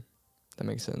picker. That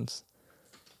makes sense.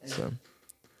 So,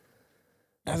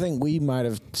 I think we might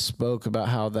have spoke about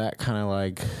how that kind of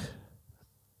like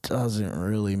doesn't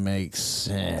really make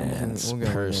sense We'll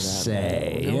go per into that,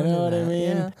 se. man. You know what I mean?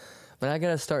 Yeah. But I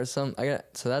gotta start so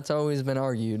that's always been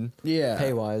argued, Yeah.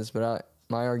 pay wise. But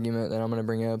my argument that I'm gonna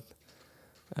bring up,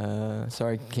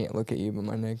 sorry, I can't look at you, but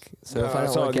my neck. So No, if I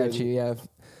it's don't all look at good. you, yeah,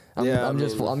 I'm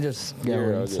just You're going. all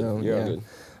good. So You're all yeah.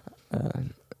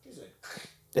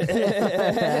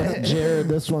 good. Jared,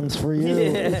 this one's for you.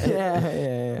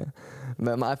 yeah.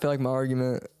 But I feel like my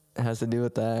argument has to do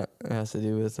with that. It has to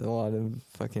do with a lot of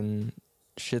fucking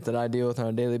shit that I deal with on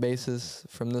a daily basis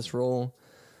from this role.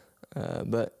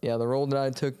 But yeah, the role that I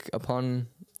took upon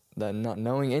that not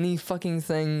knowing any fucking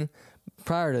thing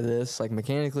prior to this, like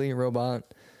mechanically, robot,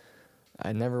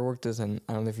 I never worked as I don't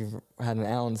know if you've had an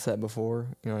Allen set before.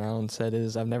 You know what an Allen set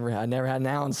is? I never had an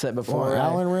Allen set before.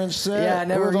 Allen wrench set? Yeah, I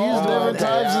never With used all one. different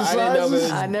types of I didn't know sizes?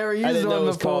 this- I never I used didn't know one it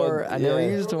was before. called- I never yeah.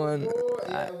 used one.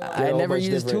 I a whole never bunch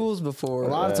used different. tools before. A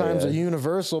lot of times yeah. a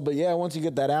universal, but yeah, once you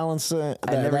get that Allen set,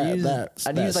 I never used. that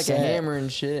I'd use like set. a hammer and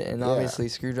shit, and Yeah. obviously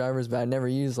screwdrivers. But I never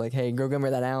used like, hey, go get me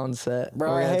that Allen set.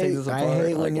 Bro, We're I gonna take hate, this I apart.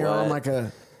 hate when you're on what? like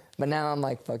a. But now I'm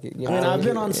like, fuck it. You I mean, know, I've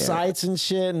been on yeah. sites and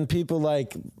shit, and people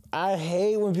like. I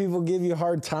hate when people give you a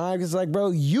hard time. It's like,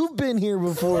 bro, you've been here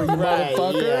before, you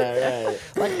motherfucker. Yeah, right.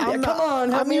 Like, I'm come on,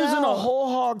 help I'm me using out. a whole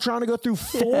hog trying to go through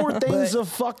 4 things of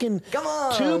fucking Come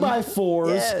on. 2x4s.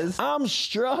 Yes. I'm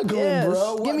struggling, Yes.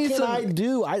 bro. What Give me can some- I do?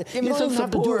 You me don't some even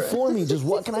have to do it support. for me. Just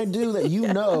what can I do that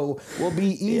you know will be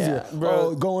easier? Yeah, bro.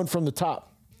 Oh, going from the top.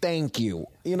 Thank you.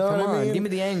 You know Come what I on, mean? give me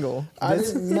the angle. I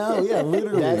didn't know. Yeah,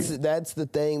 literally. That's the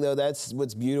thing though. That's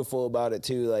what's beautiful about it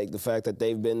too. Like the fact that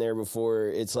they've been there before.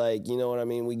 It's like, you know what I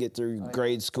mean. We get through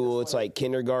grade school. It's like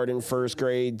kindergarten, first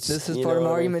grades. This is you part of know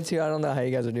my what I mean? argument too. I don't know how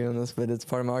you guys are doing this, but it's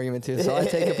part of my argument too. So I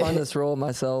take upon this role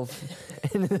myself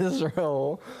in this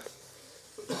role,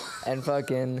 and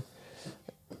fucking,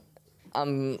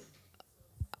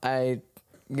 I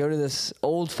go to this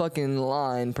old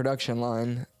fucking production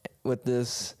line, with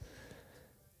this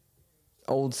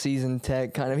old seasoned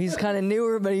tech kind of. He's kind of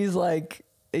newer, but he's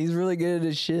really good at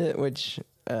his shit. Which,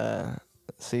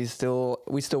 so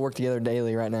we still work together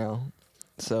daily right now,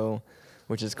 so,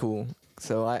 which is cool.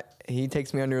 So he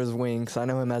takes me under his wing because I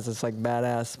know him as this like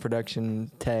badass production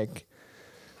tech,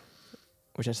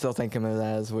 which I still think him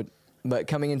as. But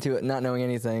coming into it not knowing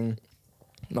anything,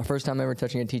 my first time ever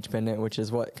touching a teach pendant, which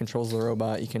is what controls the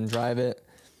robot. You can drive it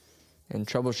and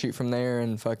troubleshoot from there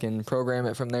and fucking program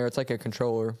it from there. It's like a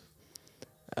controller.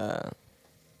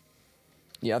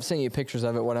 Yeah, I've sent you pictures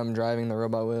of it, what I'm driving the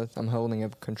robot with. I'm holding a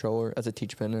controller as a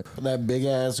teach pendant. That big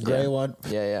ass gray Yeah. one.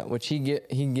 Yeah, which he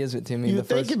gives it to me. You the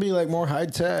think first, it'd be like more high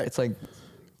tech, it's like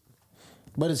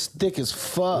but it's thick as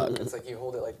fuck. it's like you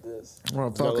hold it like this.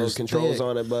 Got little Motherfucker's controls thick.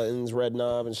 on it, buttons, red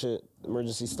knob and shit,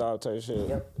 emergency stop type shit.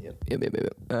 Yep.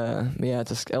 Yeah,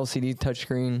 it's a LCD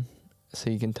touchscreen, so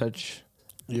you can touch.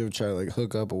 You ever try to like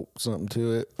hook up something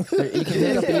to it? You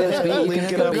can hook up a USB. You Link can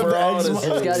it hook up up for all this.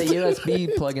 It's got a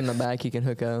USB plug in the back. You can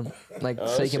hook up,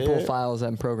 so you can pull shit. files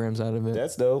and programs out of it.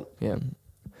 That's dope. Yeah.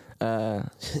 Yeah,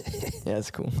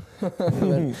 it's cool.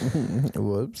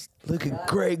 Whoops. Look at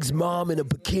Greg's mom in a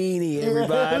bikini,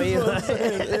 everybody.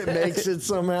 It makes it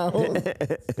somehow.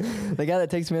 The guy that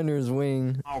takes me under his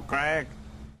wing, Oh, Craig.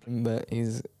 but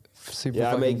he's super. Yeah,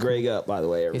 I fucking made cool. Greg up, by the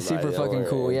way, everybody. He's super Don't fucking worry.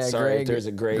 cool. Yeah, Sorry Greg. if there's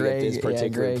a Greg at this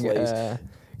particular place.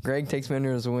 Greg takes me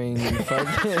under his wing. And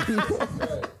fucking,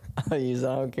 I'll use it.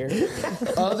 I don't care.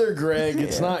 Other Greg,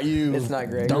 it's not you. It's not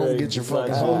Greg. Don't Greg, get your It's not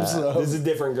fucking you. hopes up. This is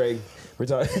different, Greg. We're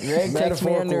talking. Greg takes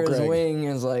me under his Metaphorical Greg. wing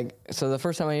and is like, so the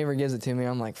first time he ever gives it to me,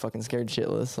 I'm like fucking scared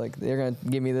shitless. Like, they're going to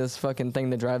give me this fucking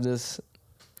thing to drive this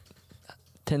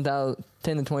 $10,000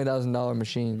 to $20,000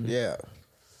 machine. Yeah.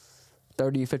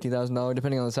 $30,000, $50,000,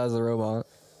 depending on the size of the robot.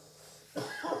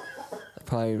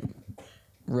 Probably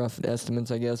rough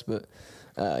estimates, I guess, but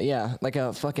yeah, like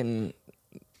a fucking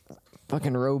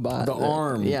robot. The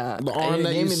arm. Yeah. The And arm he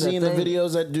that gave you me the see in the thing.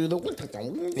 videos that do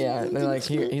the. Yeah, and they're like,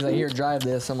 he's like, here, drive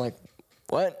this. I'm like,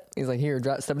 what? He's like, here,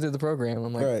 step through the program.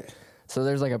 I'm like, Right. So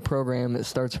there's like a program that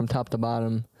starts from top to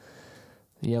bottom.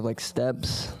 You have like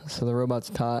steps. So the robot's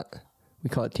taught. We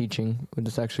call it teaching, but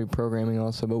it's actually programming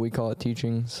also, but we call it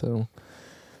teaching. So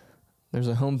there's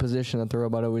a home position that the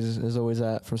robot is always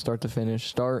at from start to finish.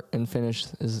 Start and finish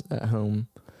is at home.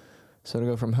 So to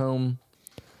go from home,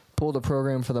 pull the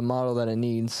program for the model that it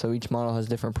needs. So each model has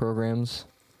different programs.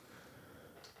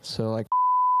 So like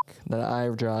that I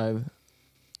drive,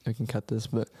 we can cut this,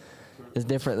 but it's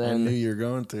different I knew than you were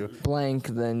going to. blank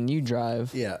than you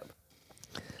drive. Yeah.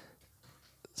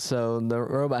 So the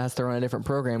robot has to run a different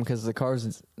program because the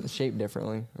car's shaped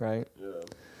differently, right? Yeah.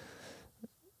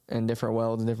 And different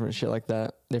welds, different shit like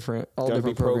that. All Gotta different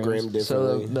be programmed programs.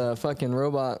 So differently. the fucking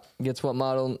robot gets what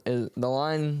model is. The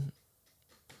line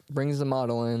brings the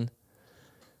model in.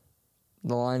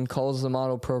 The line calls the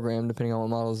model program, depending on what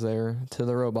model's there, to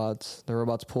the robots. The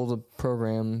robots pull the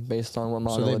program based on what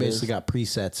model So they it basically is. got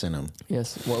presets in them.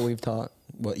 Yes, what we've taught.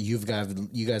 What you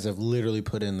guys have literally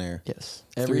put in there. Yes,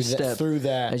 every step through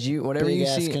that as you whatever big you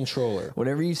ass see controller.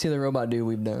 Whatever you see the robot do,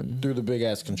 we've done. Through the big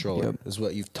ass controller Yep. is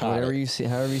what you've taught. Whatever it. you see,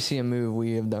 however you see it move,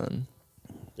 we have done.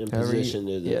 In However you- position,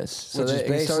 is it? yes. So Which is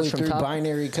that- it starts basically from through top.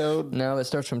 binary code. No, it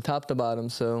starts from top to bottom.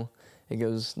 So it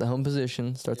goes the home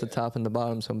position, starts at top and the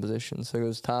bottom's home position. So it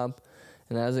goes top,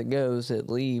 and as it goes, it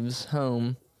leaves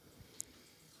home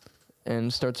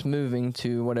and starts moving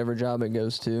to whatever job it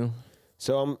goes to.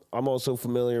 So I'm also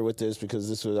familiar with this because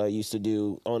this is what I used to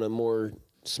do on a more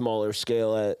smaller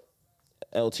scale at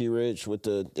LT Rich with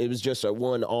it was just a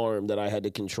one arm that I had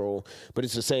to control, but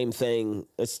it's the same thing.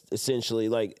 It's essentially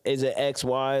like, is it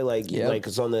XY? Like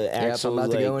it's on the Yep, axle. I'm about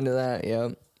like, to go into that.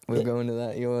 Yep, we'll go into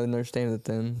that. You'll understand it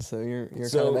then. So you're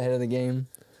So- kind of ahead of the game.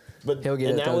 but He'll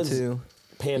get and it that though was too.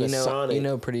 Panasonic. You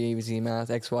know pretty easy math,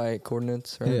 XY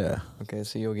coordinates, right? Yeah. Okay,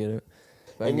 so you'll get it.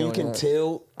 But and go you into can that.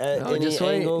 tilt at Oh, any just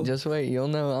wait, angle. just wait. You'll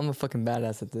know I'm a fucking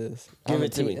badass at this. Give I'm a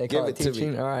it to me. they Give call it to me.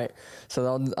 teaching. All right. So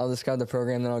I'll describe the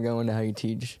program, then I'll go into how you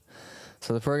teach.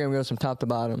 So the program goes from top to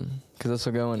bottom because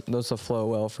this will flow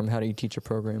well from how do you teach a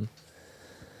program.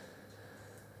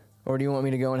 Or do you want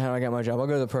me to go in how I got my job? I'll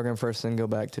go to the program first, then go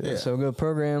back to it. Yeah. So we'll go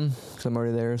program because I'm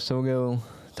already there. So we'll go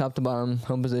top to bottom,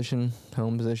 home position.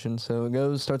 So it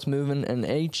goes, starts moving, and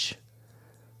each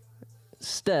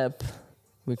step,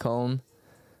 we call them,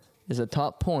 is a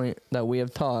top point that we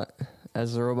have taught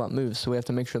as the robot moves. So we have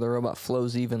to make sure the robot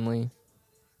flows evenly.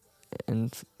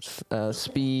 And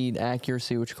speed,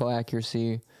 accuracy, which you call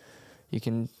accuracy. You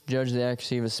can judge the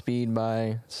accuracy of a speed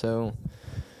by, so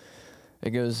it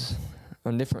goes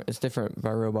on different, it's different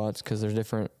by robots because there's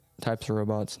different types of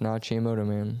robots, Nachi and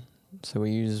Motoman. So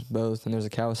we use both, and there's a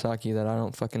Kawasaki that I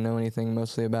don't fucking know anything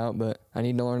mostly about, but I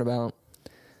need to learn about.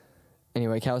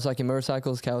 Anyway, Kawasaki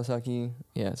motorcycles,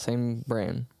 same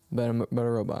brand, but a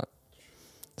robot.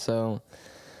 So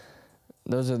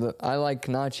those are I like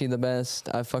Nachi the best.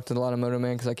 I fucked with a lot of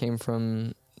Motoman because I came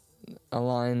from a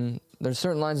line. There's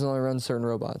certain lines that only run certain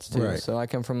robots too. Right. So I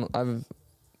come from,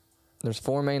 there's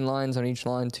 4 main lines on each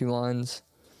line, 2 lines.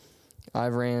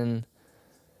 I've ran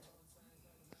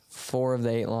 4 of the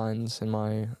 8 lines in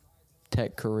my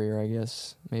tech career, I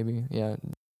guess. Maybe, yeah.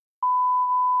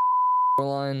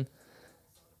 Line,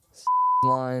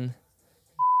 line,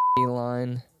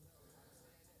 line,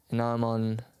 and now I'm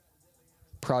on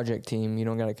project team. You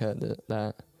don't gotta cut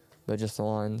that, but just the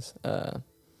lines.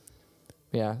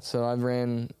 Yeah, so I've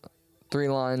ran 3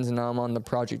 lines, and now I'm on the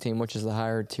project team, which is the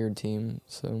higher tiered team.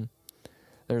 So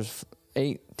there's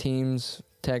 8 teams,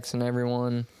 techs and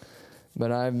everyone,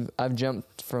 but I've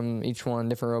jumped from each one,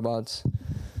 different robots.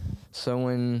 So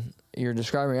when you're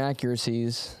describing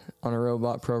accuracies on a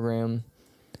robot program,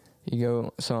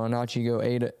 so on Nachi you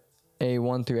go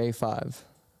A1 through A5.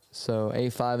 So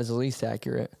A5 is the least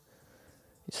accurate.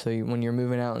 So when you're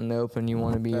moving out in the open, you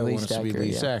want to be least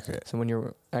accurate. accurate. So when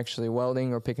you're actually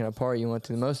welding or picking apart, you want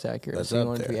to be the most accurate. That's so you up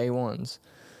want it to be there. A1s.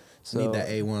 So, Need that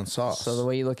A1 sauce. So the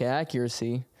way you look at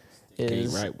accuracy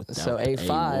is right without so the A5.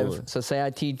 A1. So say I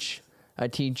teach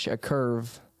a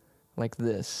curve like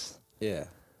this, yeah.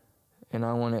 and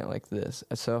I want it like this.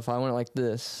 So if I want it like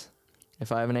this,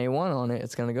 if I have an A1 on it,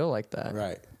 it's gonna go like that.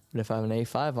 Right. But if I have an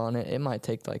A5 on it, it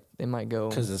might go.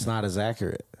 Because it's not as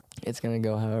accurate. It's gonna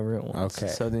go however it wants.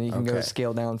 Okay. So then you can go Okay.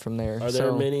 scale down from there. Are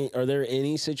there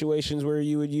any situations where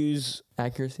you would use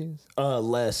accuracies?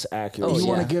 less accuracy? Oh, you yeah.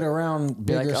 want to get around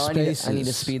Be like, bigger oh, spaces. I need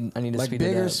to speed like it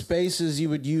bigger up. spaces, you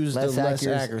would use the less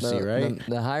accuracy, right?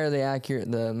 The higher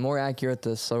the more accurate,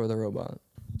 the slower the robot.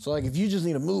 So like if you just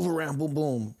need to move around, boom,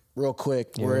 boom, real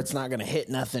quick, where Yeah. it's not gonna hit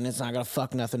nothing, it's not gonna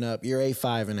fuck nothing up. You're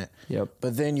A5 in it. Yep.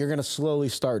 But then you're gonna slowly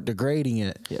start degrading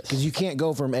it. Yes. Because you can't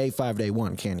go from A5 to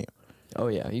A1, can you? Oh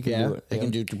yeah, you can Yeah. do it. It can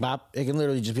do bop. It can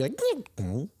literally just be like.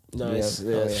 Nice.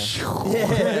 Yeah. Yeah. Oh,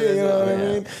 yeah. You know what I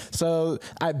mean? So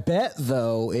I bet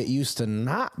though it used to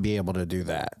not be able to do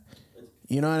that.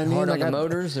 You know what I mean? Hard on Like the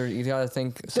motors, or you gotta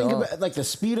think. Think about like the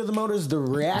speed of the motors, the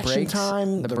reaction Brakes,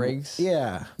 time, the brakes.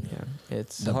 Yeah,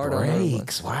 it's the hard on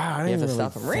brakes. Wow, I You didn't have to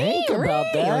really stop 'em. think Ring, about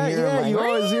ring. that. You'll hear 'em Yeah, like, you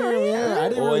always hear them. Yeah, I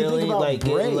didn't really Oily, think about like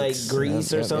getting like brakes.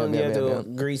 grease or Yep, something. yep, You yep, have to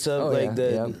yep. grease up like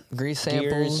the grease gears.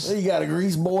 samples. You got a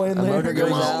grease boy in A there. motor Come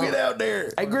goes on, out. get out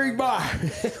there. Hey, grease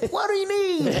boy. What do you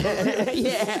need?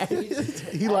 yeah.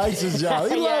 He likes his job.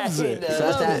 He Yeah, loves he it. does.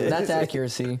 So that's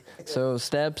accuracy. So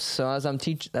steps. So as I'm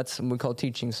that's what we call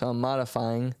teaching. So I'm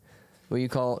modifying. What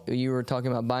you were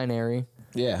talking about binary.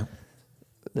 Yeah.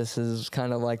 This is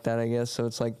kind of like that, I guess. So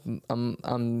it's like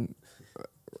I'm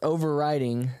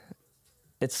overriding.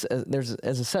 It's there's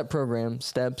as a set program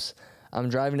steps. I'm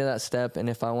driving to that step, and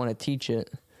if I want to teach it,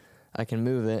 I can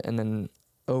move it and then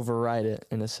override it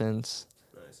in a sense.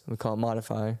 Nice. We call it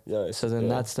modify. Nice, So then yeah.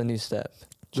 that's the new step.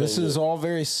 This Change is it. all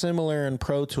very similar in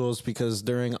Pro Tools because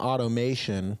during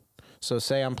automation, so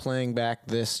say I'm playing back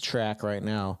this track right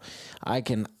now, I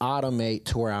can automate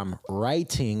to where I'm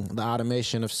writing the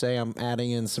automation of say I'm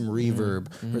adding in some reverb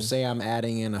or say I'm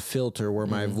adding in a filter where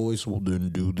my voice will then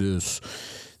do this.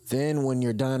 Then when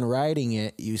you're done writing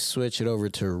it, you switch it over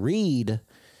to read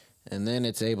and then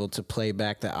it's able to play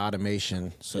back the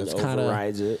automation. So It it's kind of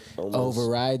overrides it. Almost.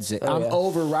 overrides it. I'm yeah.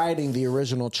 overriding the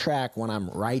original track when I'm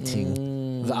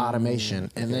writing the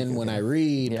automation, and then when I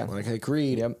read, Yeah. when I click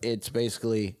read, Yep. it's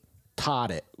basically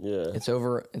taught it. It's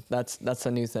over. That's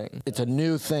a new thing. It's a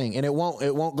new thing, and it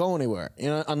won't go anywhere. You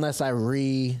know, unless I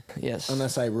Yes.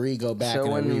 go back So and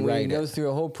I when we rewrite go it. through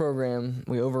a whole program,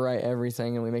 we overwrite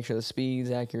everything and we make sure the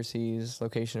speeds, accuracies,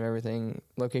 location of everything,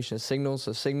 location of signals.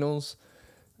 So signals,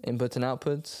 inputs and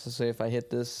outputs. So say if I hit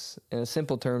this, in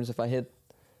simple terms, if I hit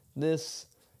this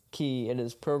key, it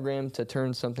is programmed to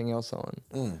turn something else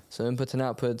on. So inputs and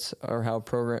outputs are how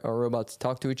robots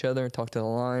talk to each other, talk to the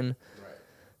line.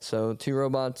 So two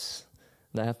robots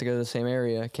that have to go to the same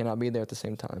area cannot be there at the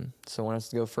same time. So one has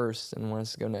to go first and one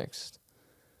has to go next.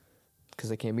 Because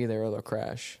they can't be there or they'll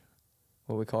crash.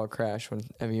 What we call a crash.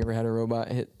 Have you ever had a robot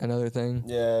hit another thing?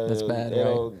 Yeah, That's bad,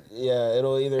 it'll, right? Yeah,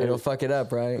 it'll either It'll fuck it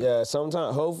up, right? Yeah,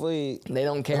 sometimes hopefully They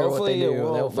don't care what Hopefully they it do.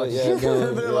 won't, They'll but fucking yeah. keep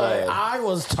going. They're like, I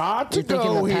was taught to You're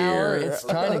thinking go the power, here. it's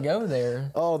trying to go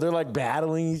there. Oh, they're like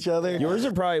battling each other. yours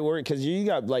are probably work because you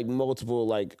got like multiple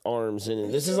like arms in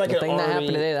it. This is like The an thing army. that happened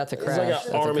today, that's a It's crash. like That's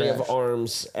an a army crash. of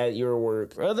arms at your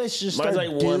work. Bro, they should just Mine's start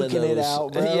like one of duking those. it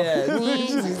out, bro.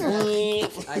 Yeah.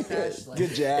 I crashed like,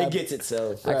 Good job. It gets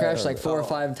itself. I crashed like 4 or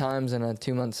 5 times in a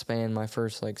 2-month span. My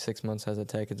first like 6 months as a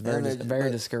tech. It's very And very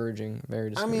but- discouraging. Very I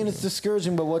discouraging. mean, it's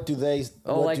discouraging, but what do they?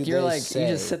 Oh, what like do you're they like say? you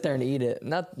just sit there and eat it.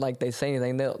 Not like they say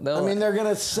anything. They'll I mean, they're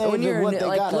gonna say when you're what they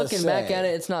like gotta looking say. back at it,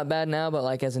 it's not bad now. But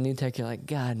like as a new tech, you're like,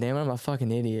 God damn, I'm a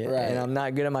fucking idiot, Right. and I'm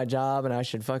not good at my job, and I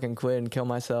should fucking quit and kill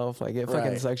myself. Like it fucking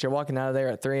Right. sucks. You're walking out of there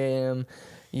at 3 a.m.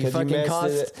 You 'Cause you fucking messed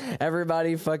cost it.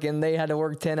 everybody fucking. They had to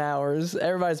work 10 hours.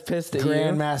 Everybody's pissed at you.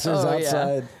 Grandmaster's Oh,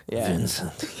 outside. Yeah,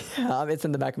 Vincent, yeah. It's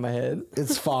in the back of my head.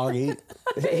 it's foggy.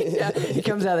 Yeah, he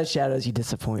comes out of the shadows. You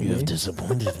disappoint me.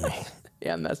 disappointed me.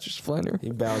 Yeah, Master Splinter.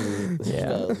 He bounces.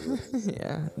 Yeah.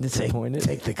 Yeah, disappointed.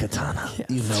 Take the katana.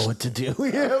 You know what to do.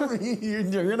 Yeah,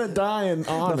 you're gonna die in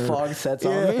honor. The fog sets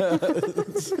on me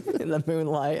in the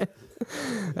moonlight.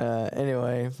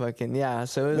 Anyway, fucking yeah.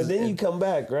 So it was, But then you come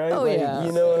back, right? Oh, Like, yeah.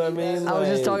 You know what I mean? I was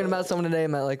just Like, talking about someone today.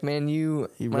 I'm like, man,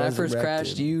 when I first resurrected.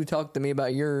 crashed, you talked to me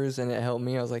about yours, and it helped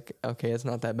me. I was like, okay, it's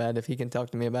not that bad. If he can talk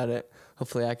to me about it,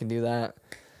 hopefully I can do that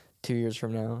 2 years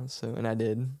from now. So, and I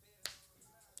did.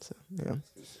 So yeah.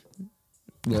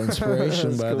 Well,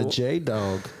 inspiration by the cool. J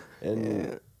Dog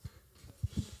And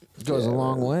goes a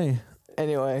long way.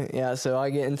 Anyway, yeah. So I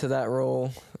get into that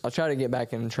role. I'll try to get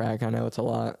back in track. I know it's a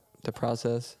lot to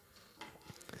process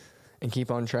and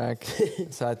keep on track.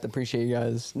 So I appreciate you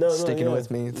guys No, sticking yeah.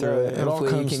 with me through No, it. it all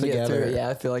Hopefully comes you can get through together. it. Yeah,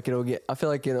 I feel like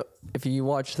it'll. If you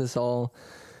watch this all,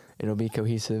 it'll be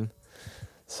cohesive.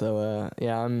 So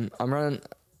yeah, I'm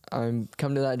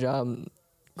come to that job.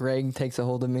 Greg takes a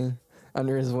hold of me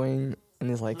under his wing and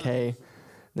he's like, hey,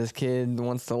 this kid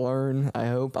wants to learn. I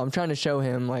hope. I'm trying to show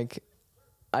him, like,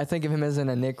 I think of him as in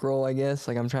a Nick role, I guess.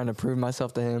 Like, I'm trying to prove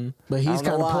myself to him. But I he's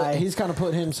don't know why. kind of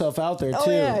put himself out there Oh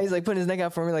too. yeah, he's like putting his neck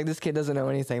out for me. Like, this kid doesn't know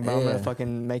anything, but I'm Yeah. gonna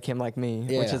fucking make him like me, which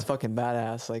Yeah. is fucking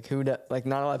badass. Like, like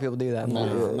not a lot of people do that. in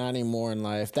life. No, not anymore in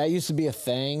life. That used to be a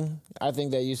thing. I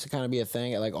think that used to kind of be a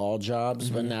thing at like all jobs,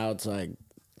 but now it's like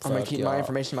I'm gonna fuck keep y'all. my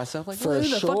information to myself. Like, For who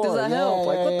the fuck does sure. that Yeah, help?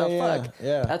 Like, what yeah, the yeah, fuck?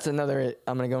 yeah. That's another.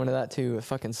 I'm gonna go into that too. It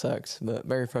fucking sucks, but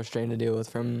very frustrating to deal with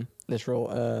from this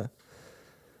role.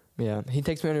 Yeah, he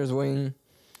takes me under his wing,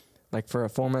 like for a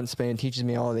 4-month span, teaches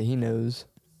me all that he knows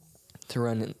to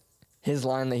run his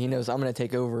line that he knows I'm gonna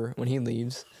take over when he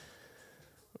leaves.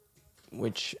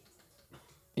 Which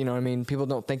you know what I mean? People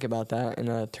don't think about that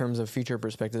in terms of future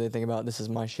perspective. They think about, this is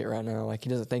my shit right now. Like, he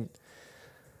doesn't think,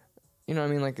 you know what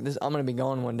I mean? Like, this, I'm going to be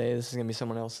gone one day. This is going to be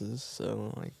someone else's.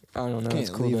 So, like, I don't know. Can't It's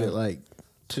cool leave to- it like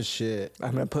to shit.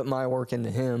 I'm going to put my work into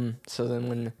him. So then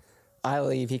when I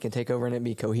leave, he can take over and it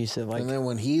be cohesive. Like, And then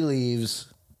when he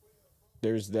leaves,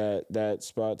 There's that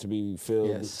spot to be filled.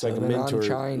 Yes, It's like so a then I'm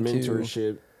trying to-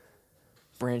 mentorship.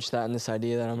 branch that in this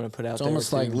idea that I'm going to put out it's there.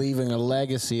 almost too. like leaving a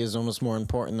legacy is almost more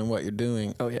important than what you're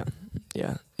doing. Oh, yeah.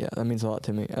 Yeah. Yeah. That means a lot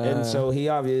to me. And so he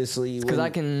obviously Because when- I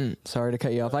can, sorry to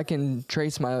cut you off, I can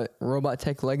trace my robot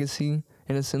tech legacy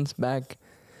in a sense back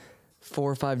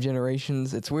 4 or 5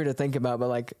 generations. It's weird to think about, but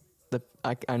like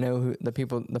I know who the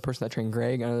person that trained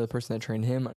Greg, I know the person that trained him.